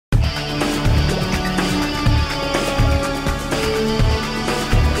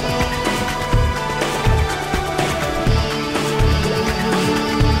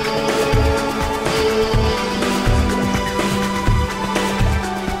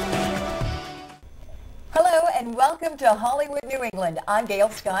and welcome to Hollywood, New England. I'm Gail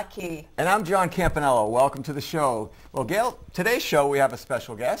Scott Key. And I'm John Campanello. Welcome to the show. Well, Gail, today's show we have a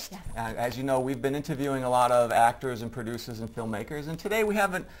special guest. Yes. As you know, we've been interviewing a lot of actors and producers and filmmakers, and today we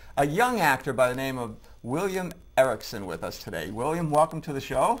have a young actor by the name of William Erickson with us today. William, welcome to the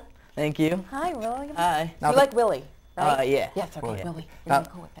show. Thank you. Hi, William. Hi. You like Willie, right? Yeah. Yes, okay, Willie. Willie.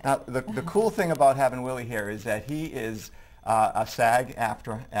 Now, the cool thing about having Willie here is that he is a SAG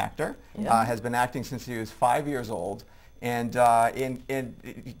actor, has been acting since he was 5 years old, and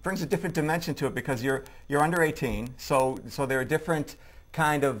it brings a different dimension to it because you're under 18, so there are different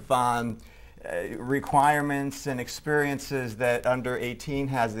kind of requirements and experiences that under 18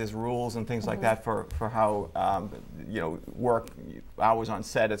 has. There's rules and things like that for how work hours on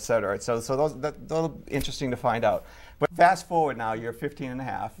set, etc. So those are interesting to find out. But fast forward now, you're 15 and a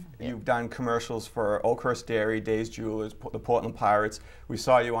half. Yep. You've done commercials for Oakhurst Dairy, Days Jewelers, the Portland Pirates. We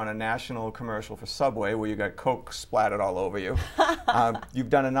saw you on a national commercial for Subway where you got Coke splattered all over you. You've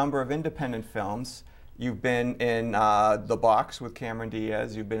done a number of independent films. You've been in The Box with Cameron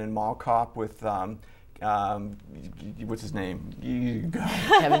Diaz. You've been in Mall Cop with, what's his name?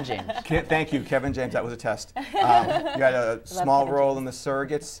 Kevin James. Thank you, Kevin James. That was a test. You had a small role in The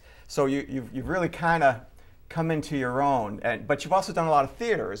Surrogates. So you've really kind of come into your own, but you've also done a lot of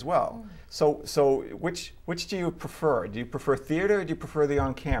theater as well. So which do you prefer? Do you prefer theater, or do you prefer the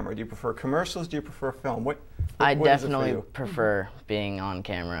on-camera? Do you prefer commercials? Do you prefer film? What I is it for definitely you? prefer being on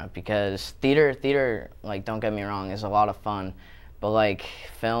camera because theater, like, don't get me wrong, is a lot of fun, but like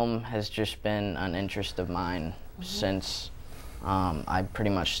film has just been an interest of mine since I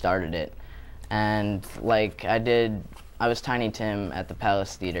pretty much started it. And like I was Tiny Tim at the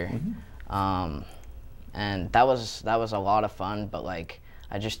Palace Theater. And that was a lot of fun, but like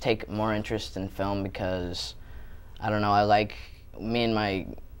I just take more interest in film because I don't know, I like me and my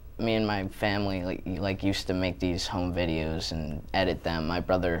family like used to make these home videos and edit them. My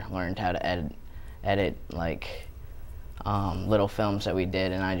brother learned how to edit like little films that we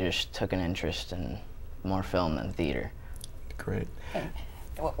did, and I just took an interest in more film than theater. Great.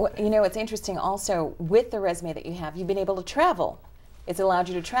 Well, you know, it's interesting also with the resume that you have, you've been able to travel. It's allowed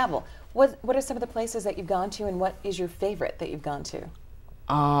you to travel. What are some of the places that you've gone to, and what is your favorite that you've gone to?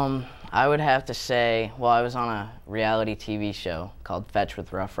 I would have to say, well, I was on a reality TV show called Fetch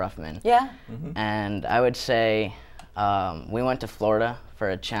with Rough Ruffman. Yeah? And I would say we went to Florida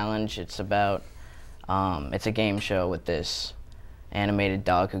for a challenge. It's about, it's a game show with this animated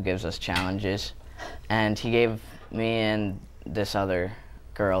dog who gives us challenges. And he gave me and this other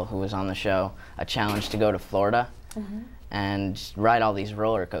girl who was on the show a challenge to go to Florida and ride all these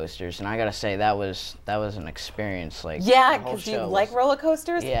roller coasters, and I gotta say that was an experience. Like, yeah, because you like roller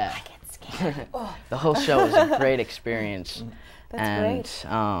coasters. Yeah, I get scared. Oh. The whole show was a great experience. That's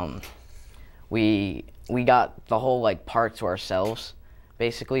great. We got the whole like park to ourselves,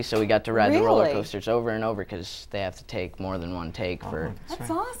 basically. So we got to ride the roller coasters over and over because they have to take more than one take for. That's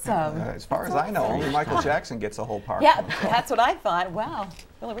awesome. As far as I know, only Michael Jackson gets a whole park. Yeah, that's what I thought. Wow,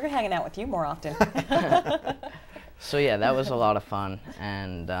 well, we're hanging out with you more often. So yeah, that was a lot of fun,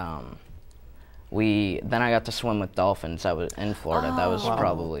 and then I got to swim with dolphins. That was in Florida. That was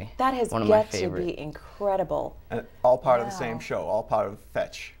probably that has one of my got to favorite. be incredible. And all part of the same show, all part of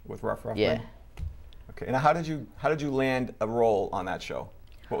Fetch with Rough Ruffman. Yeah. Okay. And how did you land a role on that show?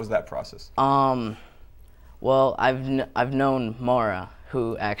 What was that process? Well, I've known Maura,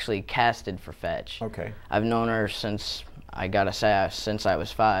 who actually casted for Fetch. Okay. I've known her since, I gotta say, since I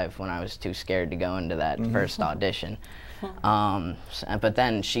was 5, when I was too scared to go into that first audition. But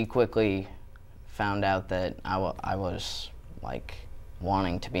then she quickly found out that I was like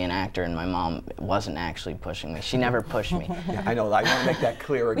wanting to be an actor, and my mom wasn't actually pushing me. She never pushed me. Yeah, I know. I want to make that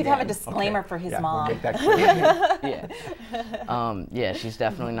clear again. We'd have a disclaimer for his mom. We'll make that clear again. Yeah. Yeah, she's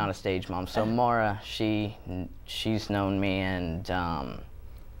definitely not a stage mom. So Maura, she's known me, and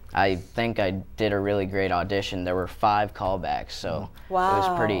I think I did a really great audition. There were 5 callbacks, so it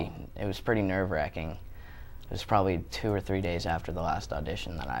was pretty nerve-wracking. It was probably 2 or 3 days after the last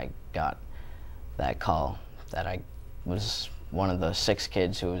audition that I got that call that I was one of the 6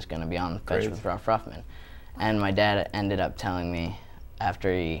 kids who was going to be on Fetch with Rough Ruffman. And my dad ended up telling me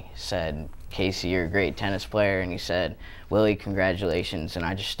after he said, "Casey, you're a great tennis player," and he said, "Willie, congratulations," and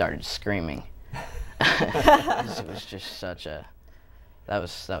I just started screaming. It was just such a that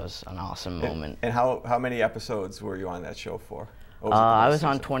was an awesome moment. And how many episodes were you on that show for? I was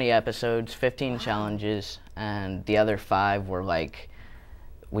on 20 episodes, 15 challenges, and the other 5 were like,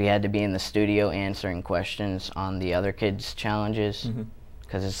 we had to be in the studio answering questions on the other kids' challenges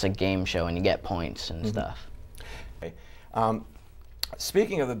because it's a game show and you get points and stuff. Okay.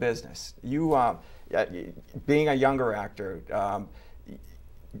 Speaking of the business, you being a younger actor,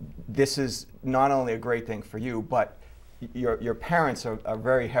 this is not only a great thing for you, but your parents are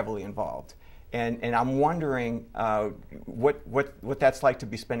very heavily involved. And I'm wondering what that's like to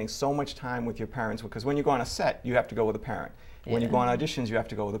be spending so much time with your parents, because when you go on a set, you have to go with a parent. Yeah. When you go on auditions, you have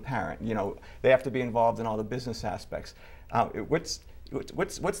to go with a parent. You know, they have to be involved in all the business aspects. What's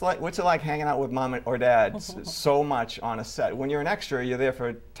it like hanging out with mom or dad so much on a set? When you're an extra, you're there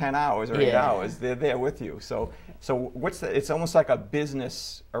for 10 hours or 8 hours. They're there with you. So it's almost like a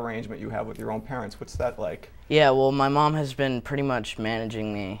business arrangement you have with your own parents. What's that like? Yeah, well, my mom has been pretty much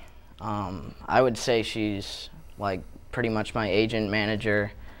managing me. I would say she's like pretty much my agent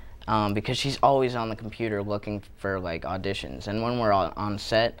manager, because she's always on the computer looking for like auditions. And when we're on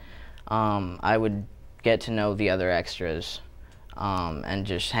set, I would get to know the other extras and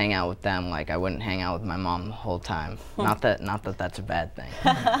just hang out with them. Like I wouldn't hang out with my mom the whole time. Not that that's a bad thing.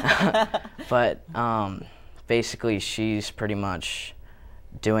 But basically, she's pretty much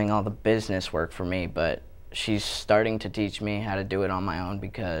doing all the business work for me, but she's starting to teach me how to do it on my own,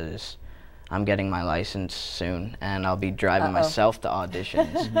 because I'm getting my license soon, and I'll be driving myself to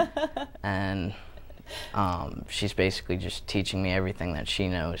auditions. And she's basically just teaching me everything that she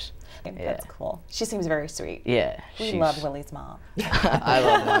knows. That's cool. She seems very sweet. Yeah. We love Willie's mom. I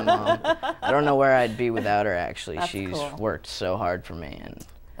love my mom. I don't know where I'd be without her, actually. She's cool. worked so hard for me, and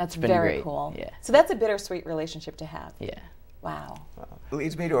that's it's been very great. Cool. Yeah. So that's a bittersweet relationship to have. Yeah. Wow. It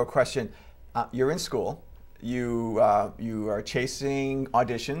leads me to a question. You're in school. You are chasing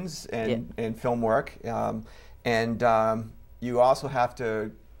auditions and film work, and you also have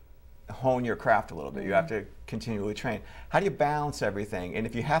to hone your craft a little bit. You have to continually train. How do you balance everything? And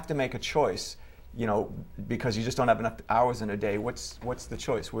if you have to make a choice, you know, because you just don't have enough hours in a day, what's the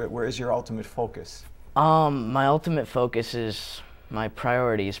choice? Where is your ultimate focus? My ultimate focus is, my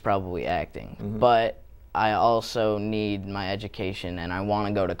priority is probably acting, but I also need my education, and I want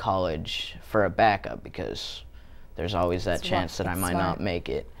to go to college for a backup, because there's always that chance that I might not make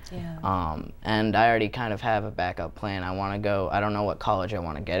it. Yeah. And I already kind of have a backup plan. I want to go, I don't know what college I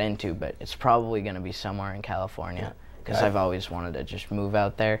want to get into, but it's probably going to be somewhere in California, because I've always wanted to just move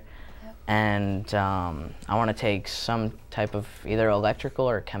out there. Yep. And I want to take some type of either electrical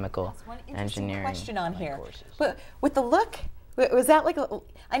or chemical engineering question on here. courses. But with the look, was that like,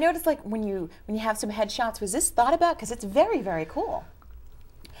 I noticed like when you have some headshots, was this thought about? Because it's very, very cool.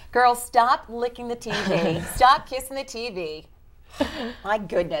 Girls, stop licking the TV. Stop kissing the TV. My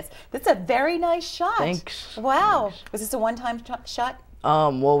goodness. That's a very nice shot. Thanks. Wow. Thanks. Was this a one-time shot?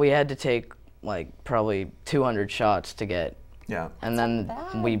 Well, we had to take like probably 200 shots to get. Yeah. And then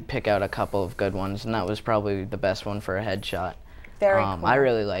we pick out a couple of good ones, and that was probably the best one for a headshot. Very cool. I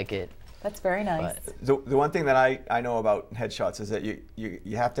really like it. That's very nice. The one thing that I know about headshots is that you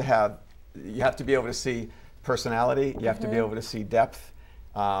have to be able to see personality. You have to be able to see depth.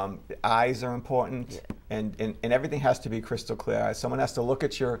 The eyes are important, and everything has to be crystal clear. Someone has to look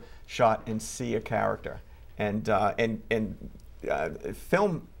at your shot and see a character. And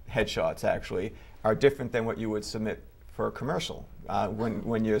film headshots actually are different than what you would submit for a commercial.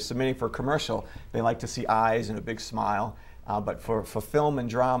 When you're submitting for a commercial, they like to see eyes and a big smile. But for film and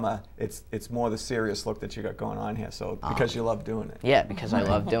drama, it's more the serious look that you got going on here. So because you love doing it. Yeah, because I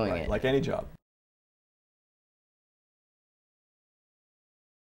love doing it. Like any job.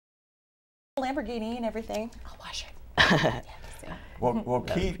 Lamborghini and everything. I'll wash it. Well,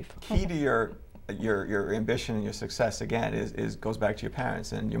 key to your ambition and your success again goes back to your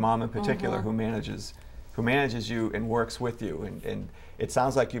parents, and your mom in particular, who manages you and works with you, and it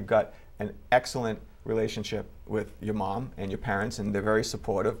sounds like you've got an excellent relationship with your mom and your parents, and they're very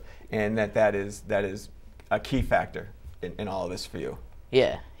supportive, and that is a key factor in all of this for you.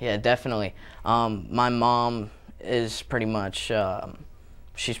 Yeah, definitely. My mom is pretty much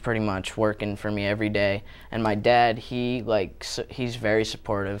she's pretty much working for me every day, and my dad, he's very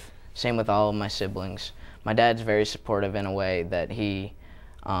supportive. Same with all of my siblings. My dad's very supportive in a way that he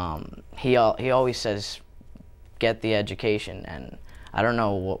always says, get the education, and I don't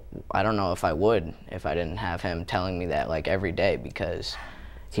know if I would if I didn't have him telling me that like every day, because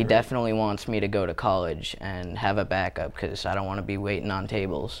he definitely wants me to go to college and have a backup, because I don't want to be waiting on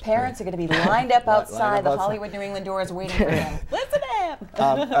tables. Parents are going to be lined up outside the Hollywood New England doors waiting for them. Listen to him.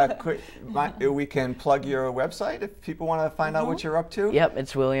 We can plug your website if people want to find out what you're up to. Yep,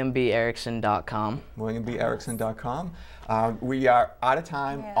 it's WilliamBErickson.com. WilliamBErickson.com. We are out of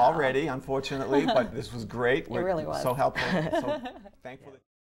time already, unfortunately, but this was great. It really was. So helpful. So thankful.